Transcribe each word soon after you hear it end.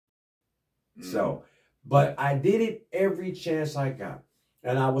So, but I did it every chance I got.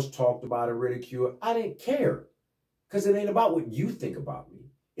 And I was talked about and ridiculed. I didn't care. Because it ain't about what you think about me.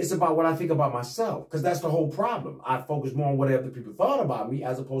 It's about what I think about myself. Because that's the whole problem. I focus more on what other people thought about me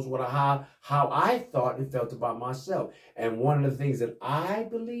as opposed to how I thought and felt about myself. And one of the things that I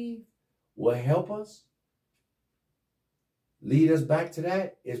believe will help us, lead us back to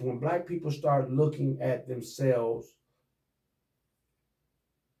that, is when Black people start looking at themselves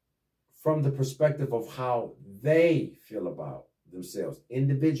from the perspective of how they feel about themselves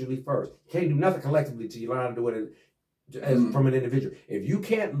individually first. You can't do nothing collectively till you learn how to do it from an individual. If you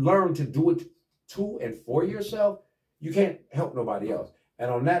can't learn to do it to and for yourself, you can't help nobody else. And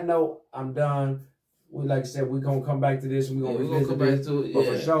on that note, I'm done. Like I said, we're going to come back to this and we're going to come back to it. But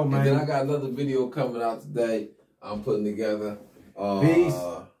for sure, man. And then I got another video coming out today I'm putting together. Peace.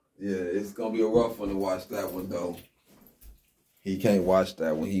 Yeah, it's going to be a rough one to watch that one, though. He can't watch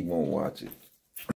that one. He won't watch it.